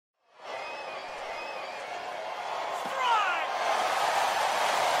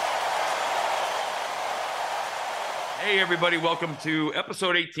Hey, everybody. Welcome to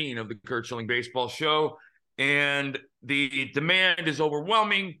episode 18 of the Curt Schilling Baseball Show. And the demand is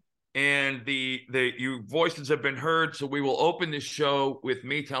overwhelming, and the you voices have been heard. So we will open this show with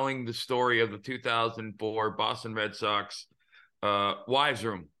me telling the story of the 2004 Boston Red Sox wives'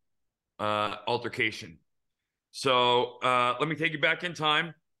 room altercation. So let me take you back in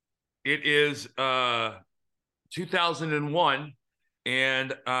time. It is 2001.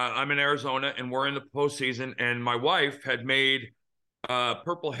 And I'm in Arizona, and we're in the postseason. And my wife had made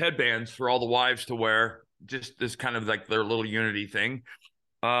purple headbands for all the wives to wear, just this kind of like their little unity thing.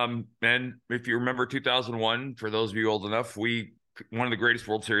 And if you remember 2001, for those of you old enough, one of the greatest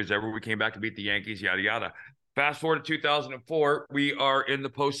World Series ever. We came back to beat the Yankees, yada yada. Fast forward to 2004, we are in the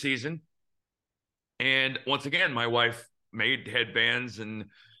postseason, and once again, my wife made headbands and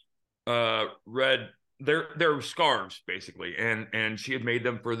red. They're scarves basically, and she had made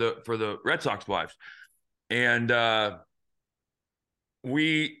them for the Red Sox wives, and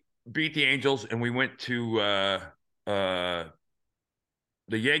we beat the Angels, and we went to the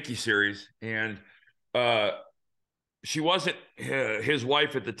Yankee series, and she wasn't his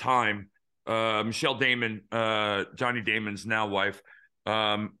wife at the time. Michelle Damon, Johnny Damon's now wife,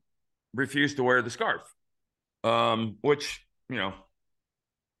 refused to wear the scarf, which, you know,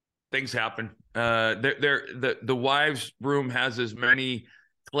 things happen. The wives' room has as many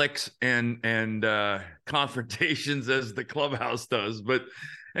cliques and confrontations as the clubhouse does. But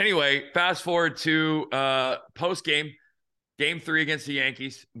anyway, fast forward to post game, game 3 against the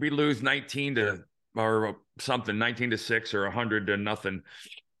Yankees. We lose 19 to 6 or 100 to nothing.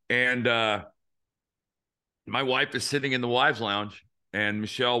 And my wife is sitting in the wives' lounge, and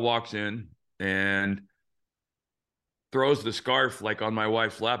Michelle walks in and throws the scarf like on my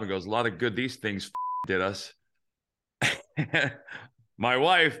wife's lap and goes, "A lot of good these things did us." My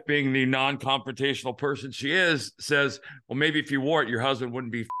wife, being the non-confrontational person she is, says, "Well, maybe if you wore it, your husband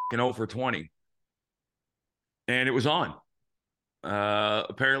wouldn't be 0 for 20. And it was on.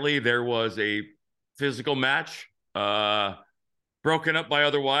 Apparently there was a physical match, broken up by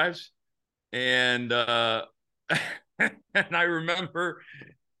other wives. And and I remember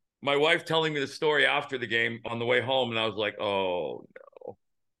my wife telling me the story after the game on the way home, and I was like, "Oh no!"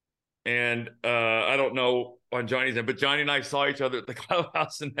 And I don't know on Johnny's end, but Johnny and I saw each other at the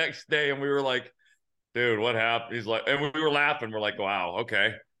clubhouse the next day, and we were like, "Dude, what happened?" He's like, and we were laughing. We're like, "Wow,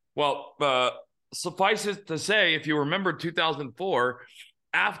 okay." Well, suffice it to say, if you remember 2004,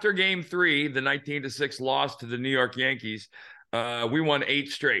 after Game 3, the 19-6 loss to the New York Yankees, we won 8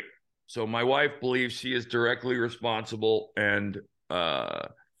 straight. So my wife believes she is directly responsible and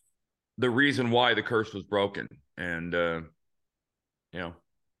the reason why the curse was broken. And,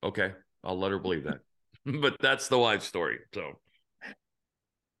 okay, I'll let her believe that. But that's the wife story. So.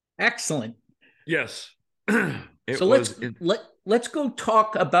 Excellent. Yes. Let's go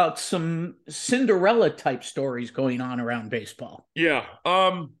talk about some Cinderella type stories going on around baseball. Yeah.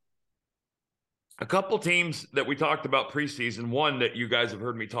 A couple teams that we talked about preseason, one that you guys have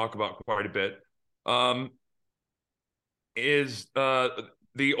heard me talk about quite a bit, is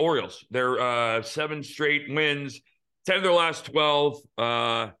the Orioles. They're 7 straight wins, 10 of their last 12.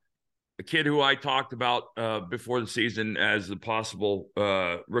 A kid who I talked about before the season as the possible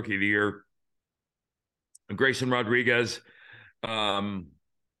rookie of the year, Grayson Rodriguez.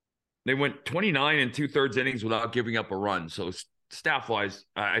 They went 29 2/3 innings without giving up a run. So staff-wise,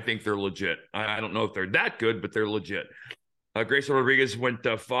 I think they're legit. I don't know if they're that good, but they're legit. Grayson Rodriguez went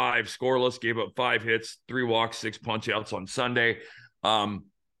 5 scoreless, gave up 5 hits, 3 walks, 6 punch-outs on Sunday.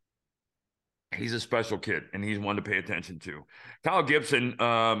 He's a special kid, and he's one to pay attention to. Kyle Gibson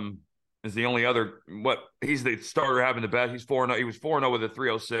is the only other. He's the starter having the best. He's 4-0. He was 4-0 with a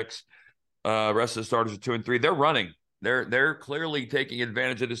 306. Rest of the starters are 2-3. They're running. They're clearly taking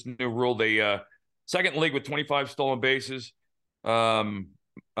advantage of this new rule. They second in the league with 25 stolen bases. Jorge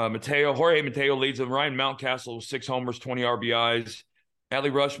Mateo leads them. Ryan Mountcastle, 6 homers, 20 RBIs.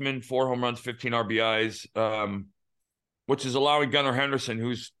 Adley Rutschman, 4 home runs, 15 RBIs, which is allowing Gunnar Henderson,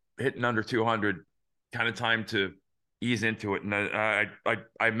 who's hitting under 200, kind of time to ease into it. And I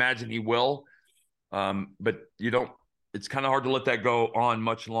imagine he will, but it's kind of hard to let that go on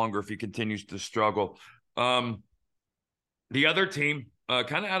much longer if he continues to struggle. The other team,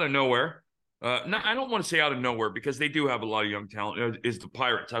 kind of out of nowhere, no, I don't want to say out of nowhere because they do have a lot of young talent, is the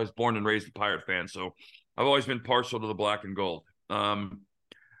Pirates. I was born and raised a Pirate fan, so I've always been partial to the black and gold.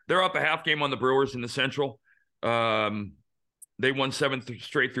 They're up a half game on the Brewers in the Central. They won 7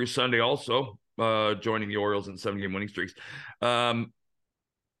 straight through Sunday also, joining the Orioles in 7-game winning streaks.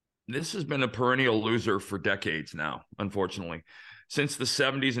 This has been a perennial loser for decades now, unfortunately. Since the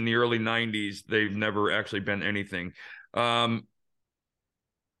 70s and the early 90s, they've never actually been anything. A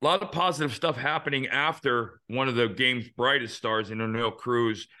lot of positive stuff happening after one of the game's brightest stars, Oneil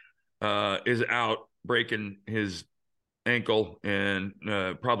Cruz, is out breaking his ankle, and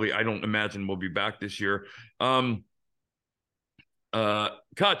probably, I don't imagine will be back this year. Andrew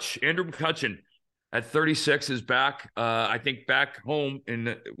McCutchen at 36 is back. I think back home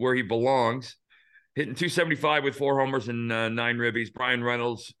in where he belongs, hitting 275 with 4 homers and 9 ribbies. Brian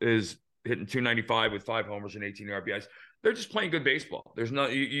Reynolds is hitting 295 with 5 homers and 18 RBIs. They're just playing good baseball. There's no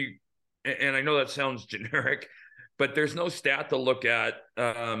and I know that sounds generic, but there's no stat to look at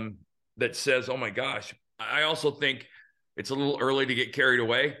that says, oh my gosh. I also think it's a little early to get carried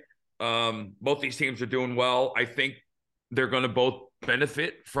away. Both these teams are doing well. I think they're going to both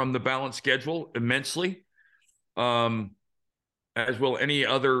benefit from the balanced schedule immensely, as will any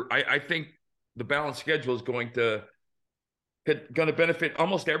other. I think the balanced schedule is going to benefit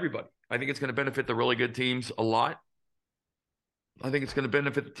almost everybody. I think it's going to benefit the really good teams a lot. I think it's going to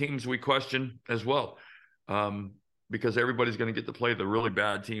benefit the teams we question as well, because everybody's going to get to play the really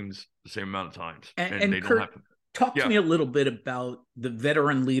bad teams the same amount of times. And they Kurt, don't have to. Talk to me a little bit about the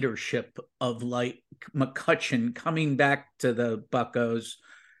veteran leadership of like McCutchen coming back to the Buccos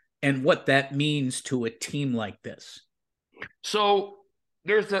and what that means to a team like this. So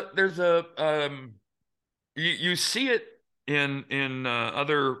you see it in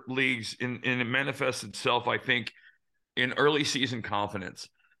other leagues, and it manifests itself, I think, in early season confidence.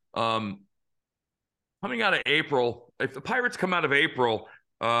 Coming out of April, if the Pirates come out of April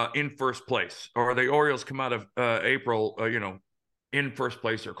in first place, or the Orioles come out of April, in first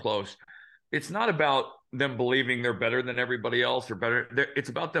place or close, it's not about them believing they're better than everybody else or better. It's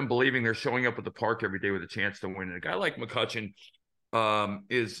about them believing they're showing up at the park every day with a chance to win. And a guy like McCutchen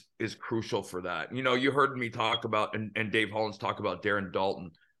is crucial for that. You heard me talk about, and Dave Hollins talk about Darren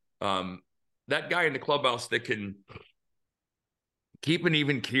Dalton. That guy in the clubhouse that can keep an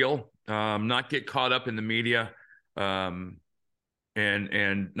even keel, not get caught up in the media, and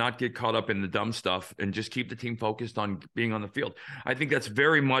not get caught up in the dumb stuff, and just keep the team focused on being on the field. I think that's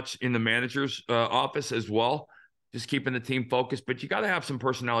very much in the manager's office as well, just keeping the team focused. But you got to have some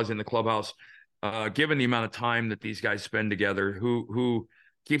personalities in the clubhouse, given the amount of time that these guys spend together, who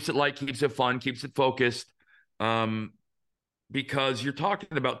keeps it light, keeps it fun, keeps it focused, because you're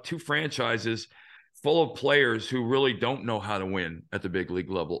talking about two franchises full of players who really don't know how to win at the big league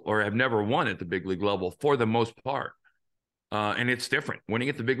level, or have never won at the big league level for the most part. And it's different. Winning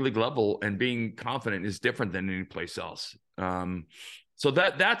at the big league level and being confident is different than any place else. So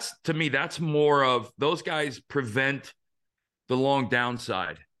that's, to me, that's more of, those guys prevent the long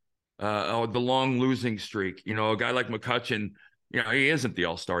downside, or the long losing streak. A guy like McCutchen, he isn't the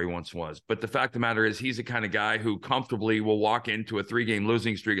all-star he once was. But the fact of the matter is, he's the kind of guy who comfortably will walk into a 3-game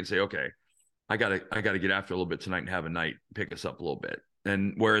losing streak and say, okay, I gotta get after a little bit tonight and have a night, pick us up a little bit.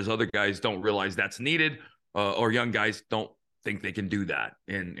 And whereas other guys don't realize that's needed, or young guys don't think they can do that.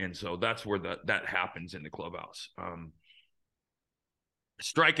 And so that's where that happens in the clubhouse.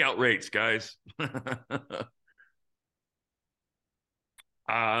 Strikeout rates, guys.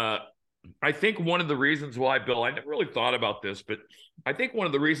 I think one of the reasons why, Bill, I never really thought about this, but I think one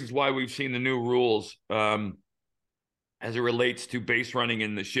of the reasons why we've seen the new rules as it relates to base running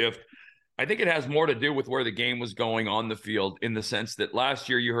in the shift, I think it has more to do with where the game was going on the field, in the sense that last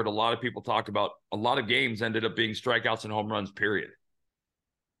year you heard a lot of people talk about a lot of games ended up being strikeouts and home runs, period.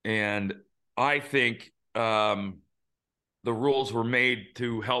 And I think the rules were made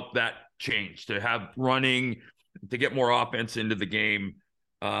to help that change, to have running, to get more offense into the game.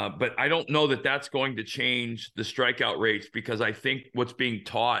 But I don't know that that's going to change the strikeout rates, because I think what's being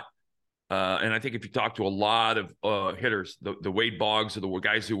taught, and I think if you talk to a lot of hitters, the Wade Boggs, or the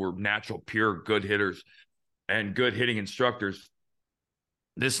guys who were natural, pure, good hitters and good hitting instructors,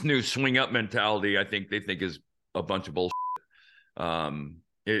 this new swing up mentality, I think they think is a bunch of bullshit.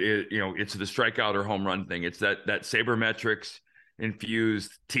 It's the strikeout or home run thing. It's that sabermetrics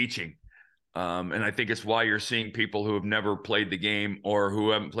infused teaching. And I think it's why you're seeing people who have never played the game, or who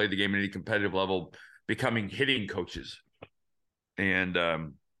haven't played the game at any competitive level, becoming hitting coaches. And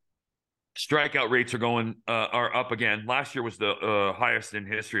strikeout rates are up again. Last year was the highest in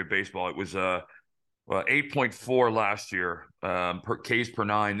history of baseball. It was 8.4 last year, per Ks per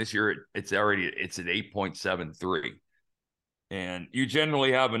 9. This year it's at 8.73. And you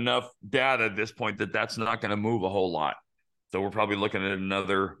generally have enough data at this point that's not going to move a whole lot. So we're probably looking at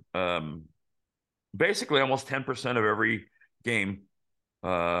another, basically almost 10% of every game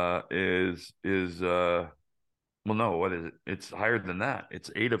well, no, what is it? It's higher than that. It's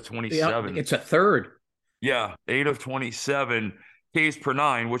 8 of 27. Yeah, it's a third. Yeah, 8 of 27 Ks per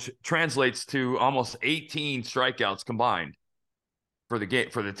nine, which translates to almost 18 strikeouts combined for the game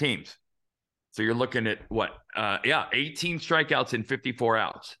for the teams. So you're looking at what? 18 strikeouts in 54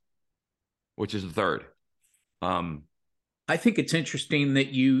 outs, which is the third. I think it's interesting that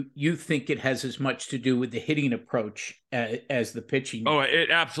you think it has as much to do with the hitting approach as the pitching. Oh,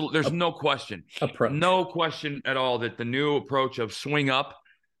 it absolutely. There's no question. No question at all that the new approach of swing up.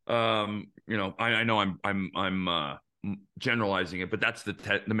 I know I'm generalizing it, but that's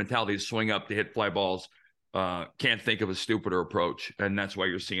the mentality of swing up to hit fly balls. Can't think of a stupider approach, and that's why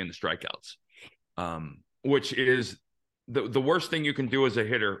you're seeing the strikeouts, which is the worst thing you can do as a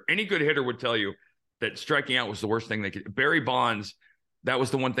hitter. Any good hitter would tell you that striking out was the worst thing they could. Barry Bonds, that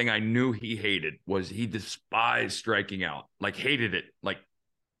was the one thing I knew he hated, was he despised striking out, like hated it, like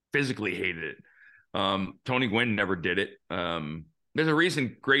physically hated it. Tony Gwynn never did it. There's a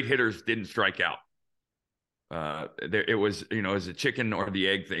reason great hitters didn't strike out. It was, as a chicken or the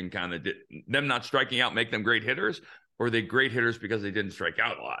egg thing, kind of them not striking out make them great hitters, or are they great hitters because they didn't strike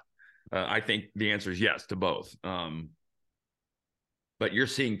out a lot? I think the answer is yes to both. But you're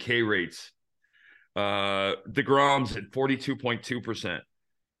seeing K rates. DeGrom's at 42.2%.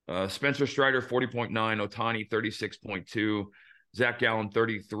 Spencer Strider, 40.9. Ohtani, 36.2. Zach Gallen,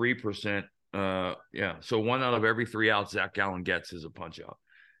 33%. So 1 out of every 3 outs Zach Gallen gets is a punch out.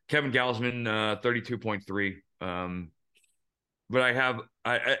 Kevin Gausman, 32.3. But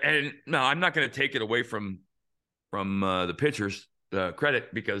I'm not going to take it away from the pitchers'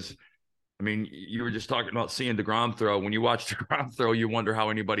 credit, because I mean, you were just talking about seeing DeGrom throw. When you watch DeGrom throw, you wonder how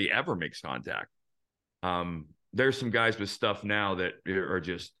anybody ever makes contact. There's some guys with stuff now that are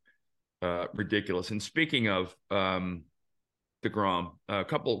just ridiculous. And speaking of DeGrom, a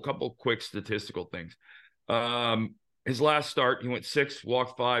couple quick statistical things. His last start, he went 6,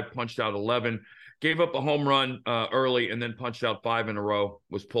 walked 5, punched out 11, gave up a home run early, and then punched out 5 in a row,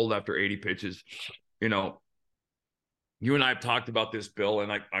 was pulled after 80 pitches. You and I have talked about this, Bill,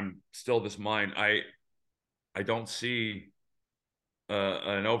 and I'm still this mind. I don't see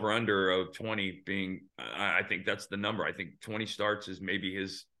an over-under of 20 being, I think that's the number. I think 20 starts is maybe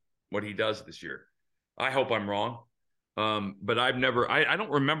what he does this year. I hope I'm wrong. But I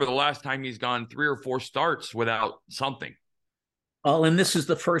don't remember the last time he's gone 3 or 4 starts without something. Oh, and this is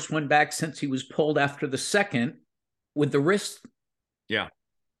the first one back since he was pulled after the second with the wrist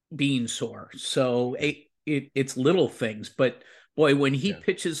being sore. So it's little things, but boy, when he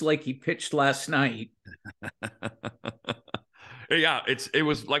pitches like he pitched last night. It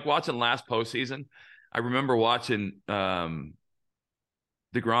was like watching last postseason. I remember watching DeGrom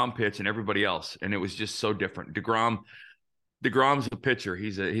pitch and everybody else, and it was just so different. DeGrom's a pitcher.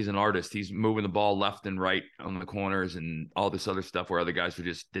 He's an artist. He's moving the ball left and right on the corners and all this other stuff where other guys were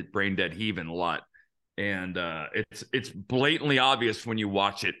just brain dead heaving a lot. And it's blatantly obvious when you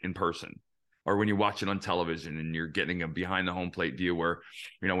watch it in person or when you watch it on television and you're getting a behind the home plate view where,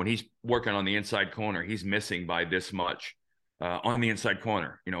 when he's working on the inside corner, he's missing by this much on the inside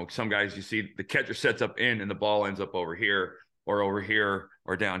corner. Some guys, you see the catcher sets up in and the ball ends up over here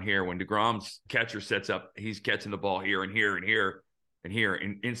or down here. When DeGrom's catcher sets up, he's catching the ball here and here and here and here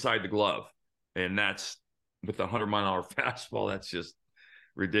inside the glove. And that's with the 100-mile-an-hour fastball. That's just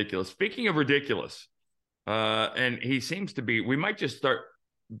ridiculous. Speaking of ridiculous, and he seems to be, we might just start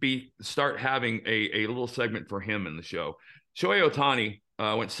having a little segment for him in the show. Shohei Ohtani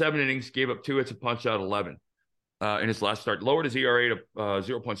went 7 innings, gave up 2 hits, a punch out, 11 in his last start, lowered his ERA to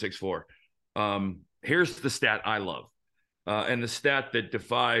 0.64. Here's the stat I love. And the stat that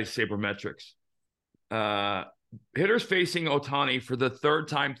defies sabermetrics. Hitters facing Ohtani for the 3rd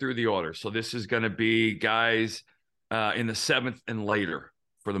time through the order. So this is going to be guys in the 7th and later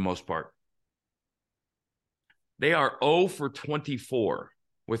for the most part. They are 0 for 24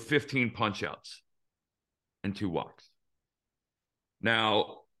 with 15 punchouts and 2 walks.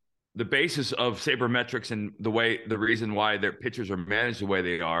 Now, the basis of sabermetrics and the reason why their pitchers are managed the way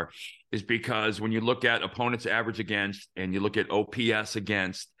they are is because when you look at opponents' average against and you look at OPS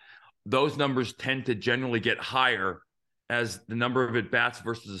against, those numbers tend to generally get higher as the number of at-bats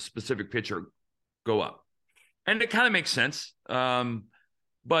versus a specific pitcher go up. And it kind of makes sense.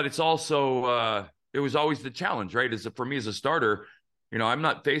 But it's also, it was always the challenge, right? For me as a starter, I'm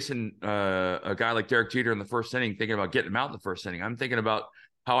not facing a guy like Derek Jeter in the first inning thinking about getting him out in the first inning. I'm thinking about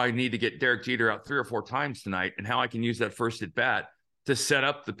how I need to get Derek Jeter out 3 or 4 times tonight and how I can use that first at-bat to set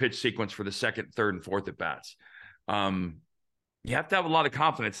up the pitch sequence for the 2nd, 3rd, and 4th at-bats. You have to have a lot of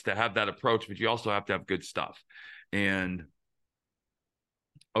confidence to have that approach, but you also have to have good stuff. And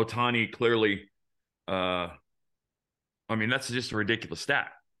Ohtani clearly, that's just a ridiculous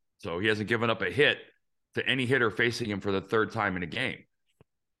stat. So he hasn't given up a hit to any hitter facing him for the third time in a game.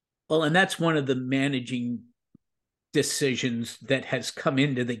 Well, and that's one of the managing decisions that has come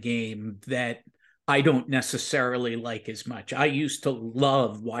into the game that I don't necessarily like as much. I used to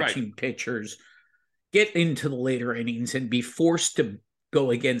love watching pitchers get into the later innings and be forced to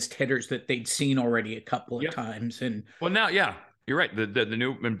go against hitters that they'd seen already a couple of times. And well, now, yeah, you're right. The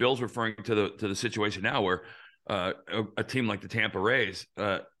new, and Bill's referring to the situation now where a team like the Tampa Rays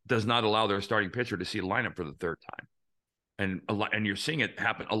does not allow their starting pitcher to see the lineup for the third time. And you're seeing it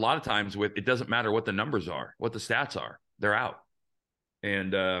happen a lot of times with, it doesn't matter what the numbers are, what the stats are, they're out.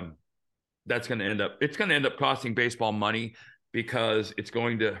 And that's going to end up costing baseball money, because it's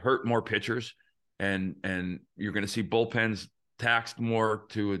going to hurt more pitchers, and you're going to see bullpens taxed more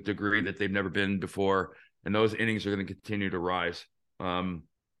to a degree that they've never been before. And those innings are going to continue to rise. Couple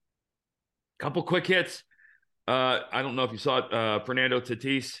quick hits. I don't know if you saw it. Fernando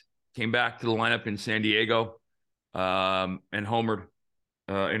Tatis came back to the lineup in San Diego and homered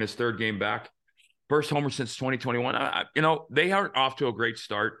in his third game back. First homer since 2021. They aren't off to a great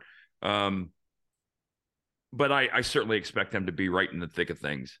start. But I certainly expect them to be right in the thick of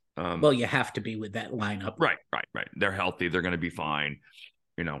things. Well, you have to be with that lineup. Right. They're healthy. They're going to be fine.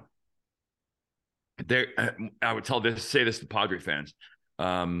 I would say this to Padre fans.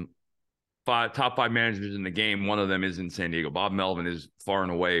 Top five managers in the game. One of them is in San Diego. Bob Melvin is far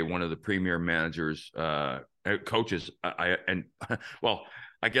and away one of the premier managers, coaches. I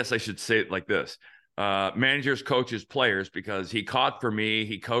guess I should say it like this. Managers, coaches, players, because he caught for me,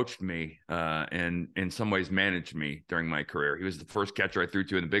 he coached me, and in some ways managed me during my career. He was the first catcher I threw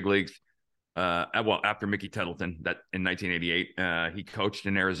to in the big leagues. After Mickey Tettleton, that in 1988, he coached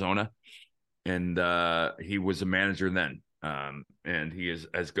in Arizona, and he was a manager then. And he is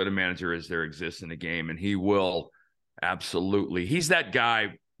as good a manager as there exists in the game, and he will absolutely. He's that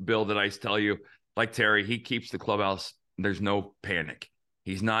guy, Bill, that I tell you, like Terry, he keeps the clubhouse. There's no panic.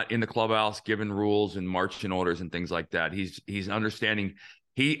 He's not in the clubhouse giving rules and marching orders and things like that. He's understanding.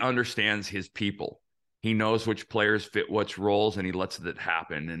 He understands his people. He knows which players fit which roles, and he lets it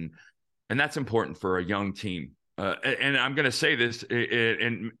happen. And that's important for a young team. And I'm going to say this,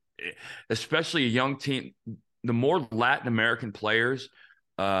 and especially a young team, the more Latin American players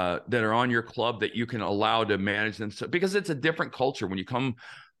that are on your club that you can allow to manage them, because it's a different culture when you come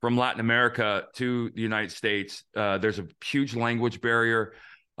from Latin America to the United States. There's a huge language barrier.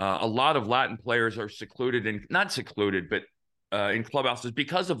 A lot of Latin players are not secluded, but in clubhouses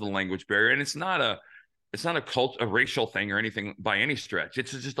because of the language barrier. And it's not a racial thing or anything by any stretch.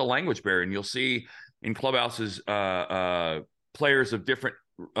 It's just a language barrier. And you'll see in clubhouses, players of different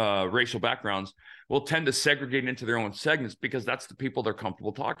racial backgrounds will tend to segregate into their own segments because that's the people they're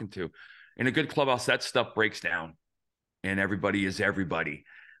comfortable talking to. In a good clubhouse, that stuff breaks down and everybody is everybody.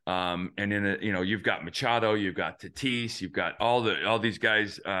 And you've got Machado, you've got Tatis, you've got all these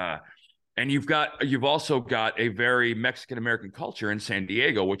guys, and you've also got a very Mexican-American culture in San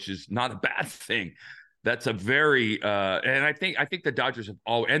Diego, which is not a bad thing. That's a very and I think the Dodgers have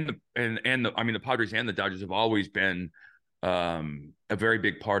the Padres and the Dodgers have always been a very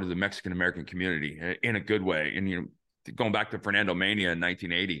big part of the Mexican-American community in a good way. And, going back to Fernando Mania in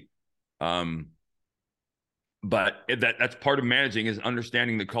 1980. But that's part of managing, is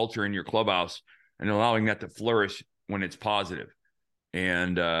understanding the culture in your clubhouse and allowing that to flourish when it's positive.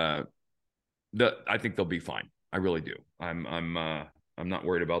 And I think they'll be fine. I really do. I'm not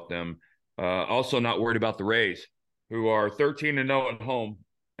worried about them. Also not worried about the Rays, who are 13-0 at home.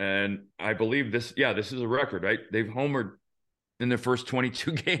 And I believe this is a record, right? They've homered in their first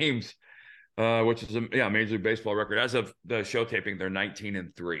 22 games, which is a Major League Baseball record. As of the show taping, they're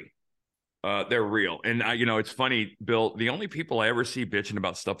 19-3. They're real. And it's funny, Bill, the only people I ever see bitching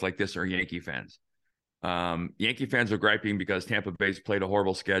about stuff like this are Yankee fans. Yankee fans are griping because Tampa Bay's played a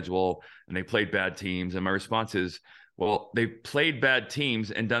horrible schedule and they played bad teams. And my response is, well, they've played bad teams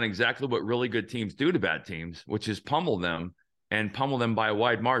and done exactly what really good teams do to bad teams, which is pummel them by a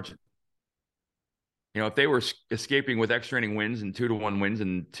wide margin. If they were escaping with extra inning wins and 2-1 wins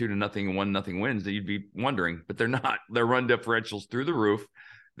and 2-0 and 1-0 wins, you'd be wondering, but they're not. Their run differentials through the roof.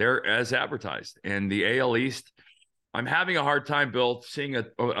 They're as advertised. And the AL East, I'm having a hard time, Bill, seeing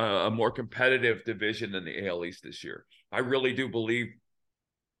a more competitive division than the AL East this year. I really do believe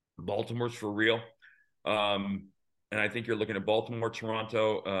Baltimore's for real. And I think you're looking at Baltimore,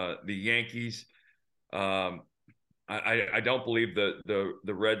 Toronto, the Yankees. I don't believe the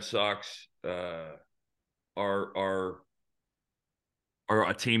Red Sox are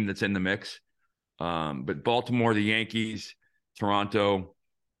a team that's in the mix. But Baltimore, the Yankees, Toronto.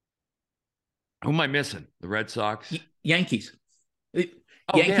 Who am I missing? The Red Sox? Yankees.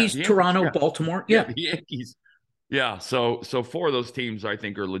 Oh, yeah, Yankees, the Yankees, Toronto, yeah. Baltimore. Yeah, Yeah. the Yankees. Yeah, so 4 of those teams I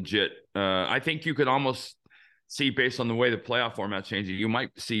think are legit. I think you could almost see, based on the way the playoff format's changing,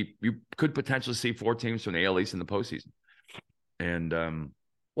 you could potentially see 4 teams from the AL East in the postseason. And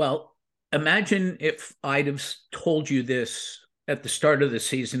Well, imagine if I'd have told you this at the start of the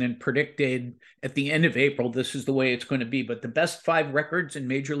season and predicted at the end of April, this is the way it's going to be. But the best 5 records in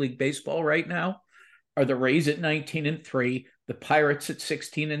Major League Baseball right now are the Rays at 19-3, the Pirates at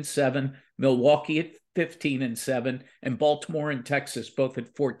 16-7, Milwaukee at 15-7, and Baltimore and Texas both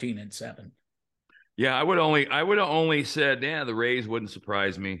at 14-7. yeah, I would have only said, yeah, the Rays wouldn't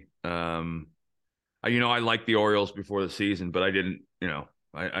surprise me. I liked the Orioles before the season, but I didn't,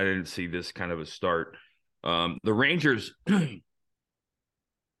 I didn't see this kind of a start. The Rangers,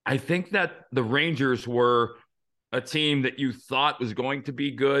 I think that the Rangers were a team that you thought was going to be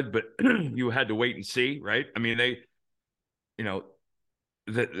good, but you had to wait and see, right? I mean, adding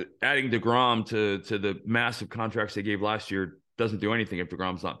DeGrom to the massive contracts they gave last year doesn't do anything if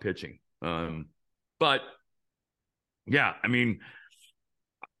DeGrom's not pitching. But yeah, I mean,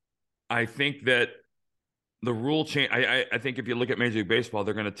 I think that the rule change, I think if you look at Major League Baseball,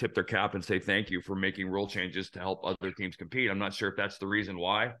 they're going to tip their cap and say thank you for making rule changes to help other teams compete. I'm not sure if that's the reason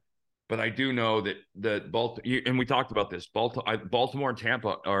why, but I do know that Baltimore, and we talked about this, Baltimore and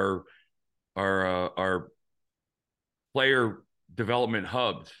Tampa are player development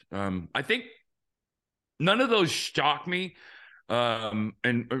hubs. I think none of those shock me. And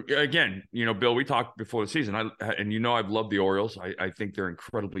again, Bill, we talked before the season, I've loved the Orioles. I think they're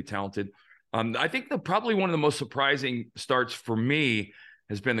incredibly talented. I think probably one of the most surprising starts for me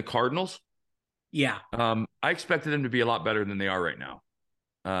has been the Cardinals. Yeah. I expected them to be a lot better than they are right now.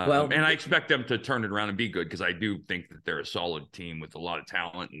 And I expect them to turn it around and be good, because I do think that they're a solid team with a lot of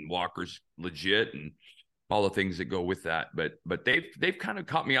talent, and Walker's legit and all the things that go with that. But they've kind of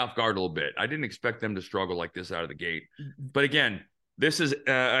caught me off guard a little bit. I didn't expect them to struggle like this out of the gate. But again, this is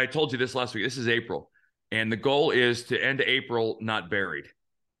I told you this last week. This is April, and the goal is to end April not buried.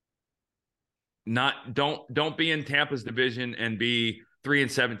 Don't be in Tampa's division and be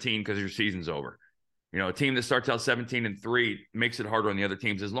 3-17 because your season's over. A team that starts out 17-3 makes it harder on the other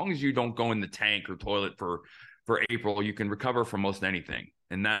teams. As long as you don't go in the tank or toilet for April, you can recover from most anything.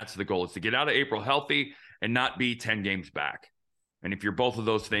 And that's the goal, is to get out of April healthy and not be 10 games back. And if you're both of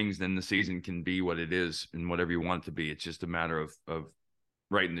those things, then the season can be what it is and whatever you want it to be. It's just a matter of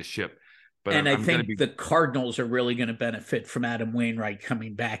righting the ship. But I think the Cardinals are really going to benefit from Adam Wainwright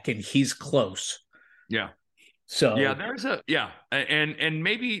coming back, and he's close. Yeah. So yeah, and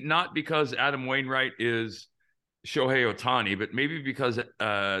maybe not because Adam Wainwright is Shohei Ohtani, but maybe because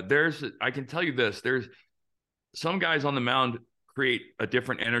I can tell you this, there's some guys on the mound create a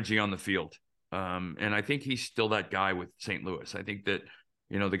different energy on the field. And I think he's still that guy with St. Louis. I think that,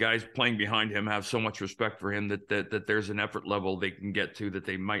 the guys playing behind him have so much respect for him that there's an effort level they can get to that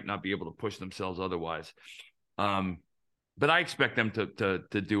they might not be able to push themselves otherwise. But I expect them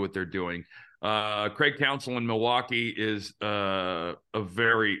to do what they're doing. Craig Counsell in Milwaukee is a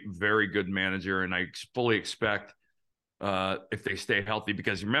very, very good manager, and I fully expect if they stay healthy,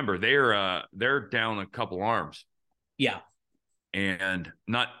 because remember they're down a couple arms. Yeah. And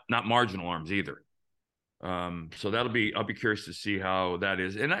not marginal arms either. So I'll be curious to see how that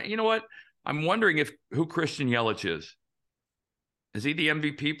is. And you know what? I'm wondering who Christian Yelich is. Is he the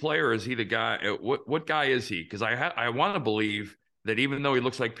MVP player, or is he the guy? What guy is he? Because I want to believe that even though he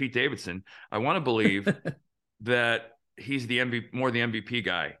looks like Pete Davidson, I want to believe that he's the MVP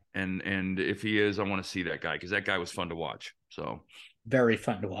guy. And if he is, I want to see that guy, because that guy was fun to watch. So very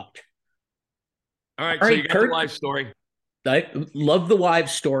fun to watch. All right, so you got Kurt, the live story. I love the live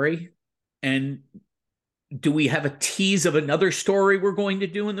story. And do we have a tease of another story we're going to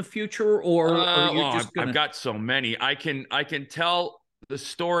do in the future, or are you just gonna... I've got so many. I can tell the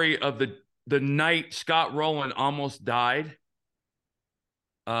story of the night Scott Rowland almost died.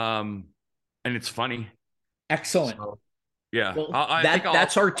 And it's funny. Excellent. So, yeah. Well,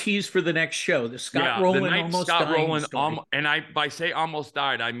 that's our tease for the next show. The Scott Rowland almost dying story. And by say almost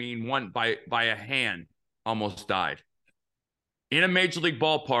died, I mean one by a hand almost died in a major league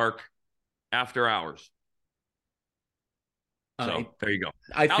ballpark after hours. So there you go.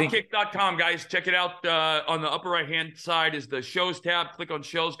 Outkick.com, guys. Check it out. On the upper right-hand side is the shows tab. Click on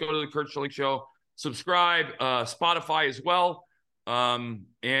shows. Go to the Curt Schilling Show. Subscribe. Spotify as well.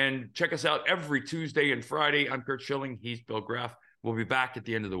 And check us out every Tuesday and Friday. I'm Curt Schilling. He's Bill Graff. We'll be back at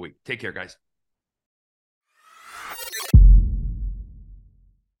the end of the week. Take care, guys.